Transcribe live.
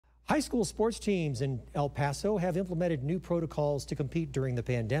High school sports teams in El Paso have implemented new protocols to compete during the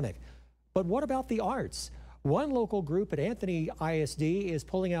pandemic. But what about the arts? One local group at Anthony ISD is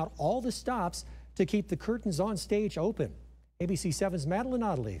pulling out all the stops to keep the curtains on stage open. ABC7's Madeline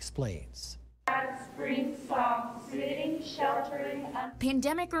Ottley explains. Spring song, sitting, sheltering.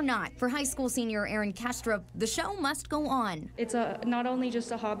 Pandemic or not, for high school senior Erin Kastrup, the show must go on. It's not only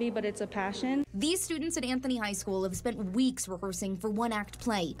just a hobby, but it's a passion. These students at Anthony High School have spent weeks rehearsing for One Act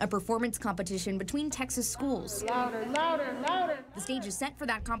Play, a performance competition between Texas schools. Louder, louder, louder. The stage is set for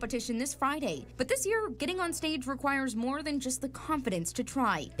that competition this Friday. But this year, getting on stage requires more than just the confidence to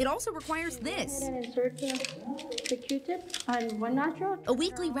try. It also requires this. Insert the Q-tip on one nostril. A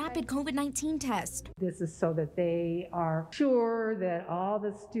weekly rapid COVID-19 test. This is so that they are sure that all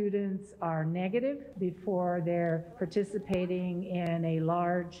the students are negative before they're participating in a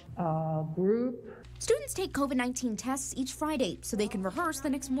large group. Students take COVID-19 tests each Friday so they can rehearse the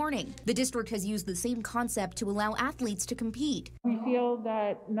next morning. The district has used the same concept to allow athletes to compete. We feel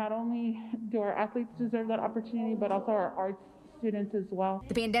that not only do our athletes deserve that opportunity, but also our arts students as well.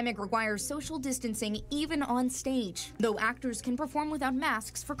 The pandemic requires social distancing even on stage, though actors can perform without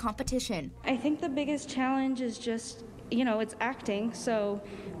masks for competition. I think the biggest challenge is just, it's acting, so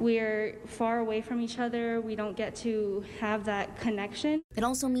we're far away from each other. We don't get to have that connection. It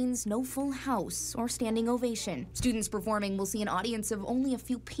also means no full house or standing ovation. Students performing will see an audience of only a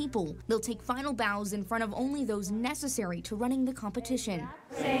few people. They'll take final bows in front of only those necessary to running the competition.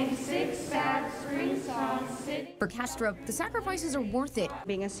 Sing 6 sad spring songs, sitting. For Kastrup, the sacrifices are worth it.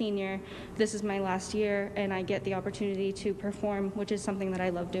 Being a senior, this is my last year, and I get the opportunity to perform, which is something that I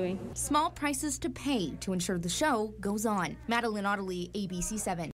love doing. Small prices to pay to ensure the show goes on. Madeline Ottley, ABC7.